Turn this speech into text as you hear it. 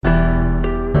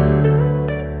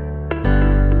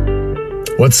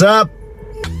What's up?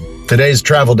 Today's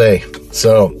travel day.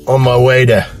 So on my way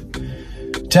to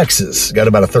Texas, got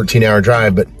about a 13-hour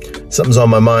drive, but something's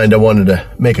on my mind. I wanted to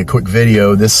make a quick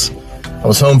video. I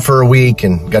was home for a week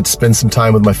and got to spend some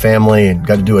time with my family and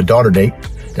got to do a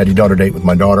daddy-daughter date with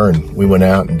my daughter. And we went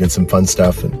out and did some fun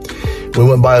stuff. And we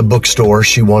went by a bookstore.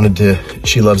 She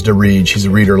loves to read. She's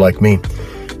a reader like me.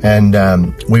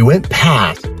 And we went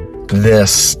past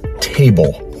this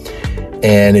table,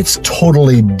 and it's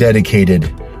totally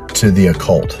dedicated to the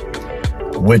occult.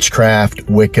 Witchcraft,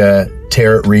 Wicca,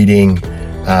 tarot reading,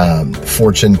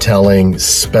 fortune telling,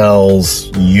 spells,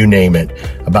 you name it.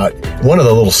 About one of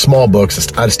the little small books,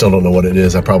 I still don't know what it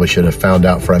is. I probably should have found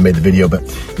out before I made the video, but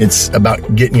it's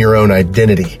about getting your own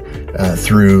identity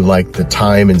through like the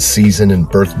time and season and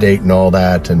birth date and all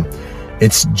that. And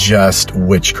it's just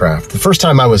witchcraft. The first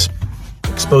time I was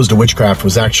exposed to witchcraft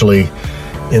was actually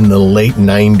in the late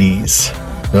 90s.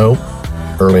 No,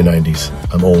 early 90s.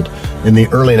 I'm old. In the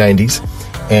early 90s.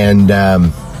 And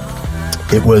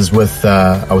it was with,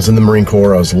 I was in the Marine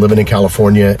Corps. I was living in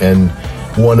California, and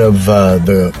one of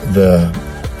the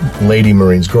lady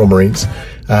Marines, girl Marines,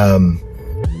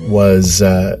 was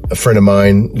a friend of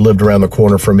mine, lived around the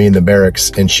corner from me in the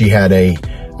barracks, and she had a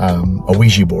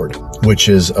Ouija board, which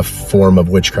is a form of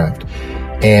witchcraft.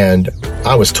 And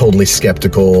I was totally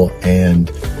skeptical,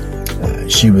 and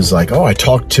she was like, oh, I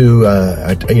talked to,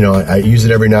 I use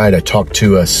it every night. I talk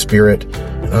to a spirit.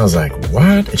 And I was like,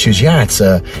 what? And she was, yeah, it's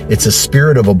a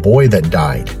spirit of a boy that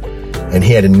died. And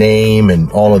he had a name and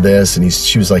all of this. And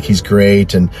she was like, he's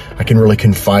great. And I can really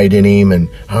confide in him. And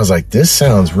I was like, this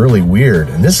sounds really weird.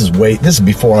 And this is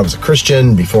before I was a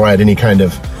Christian, before I had any kind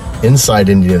of insight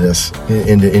into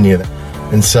any of that.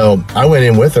 And so I went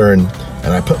in with her and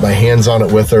I put my hands on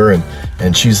it with her,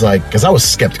 and she's like, because I was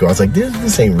skeptical. I was like,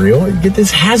 this ain't real. You get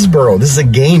this Hasbro. This is a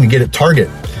game you get at Target.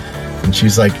 And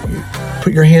she's like,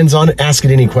 put your hands on it, ask it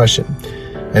any question.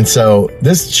 And so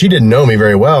she didn't know me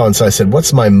very well. And so I said,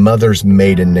 what's my mother's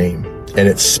maiden name? And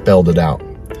it spelled it out.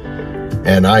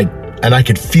 And I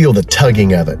could feel the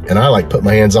tugging of it. And I put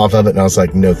my hands off of it, and I was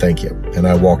like, no, thank you. And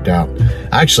I walked out.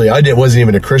 Actually, wasn't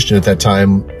even a Christian at that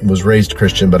time, was raised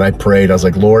Christian, but I prayed. I was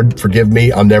like, Lord, forgive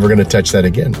me. I'm never going to touch that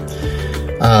again.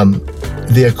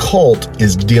 The occult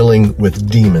is dealing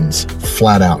with demons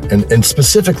flat out. And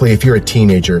specifically, if you're a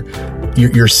teenager,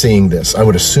 you're seeing this. I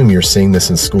would assume you're seeing this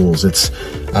in schools. It's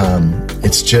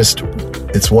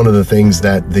one of the things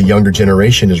that the younger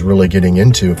generation is really getting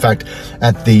into. In fact,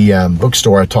 at the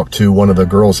bookstore, I talked to one of the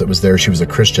girls that was there. She was a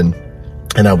Christian,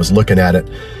 and I was looking at it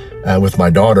with my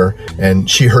daughter, and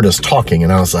she heard us talking,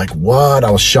 and I was like, what?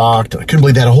 I was shocked. I couldn't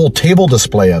believe they had a whole table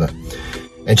display of it.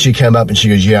 And she came up and she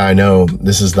goes, yeah, I know.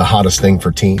 This is the hottest thing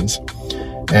for teens.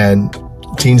 And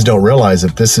teens don't realize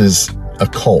that this is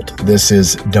occult. This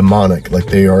is demonic. Like,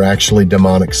 they are actually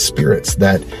demonic spirits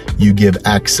that you give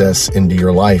access into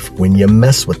your life when you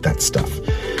mess with that stuff.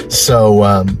 So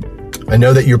I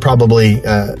know that you're probably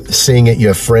seeing it. You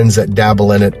have friends that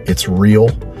dabble in it. It's real.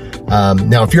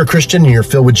 Now, if you're a Christian and you're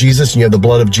filled with Jesus and you have the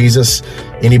blood of Jesus,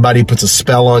 anybody puts a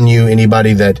spell on you,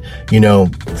 anybody that,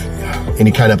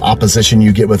 any kind of opposition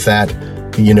you get with that,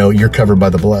 you're covered by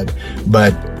the blood.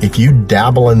 But if you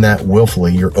dabble in that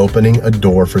willfully, you're opening a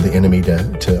door for the enemy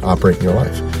to operate in your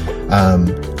life.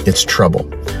 It's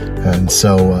trouble. And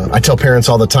so I tell parents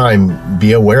all the time,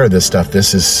 be aware of this stuff.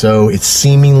 This is it's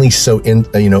seemingly so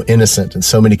innocent, and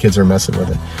so many kids are messing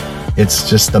with it. It's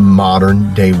just the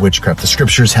modern day witchcraft. The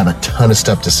scriptures have a ton of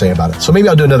stuff to say about it. So maybe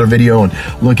I'll do another video on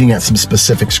looking at some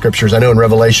specific scriptures. I know in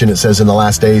Revelation it says in the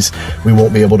last days we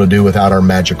won't be able to do without our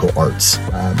magical arts.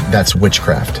 That's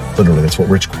witchcraft. Literally, that's what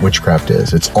witchcraft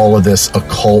is. It's all of this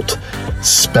occult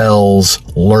spells,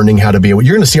 learning how to be. You're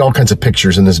going to see all kinds of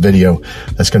pictures in this video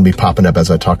that's going to be popping up as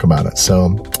I talk about it.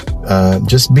 So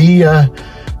just be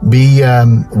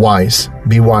wise.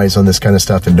 Be wise on this kind of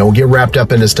stuff, and don't get wrapped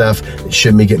up into stuff that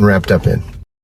shouldn't be getting wrapped up in.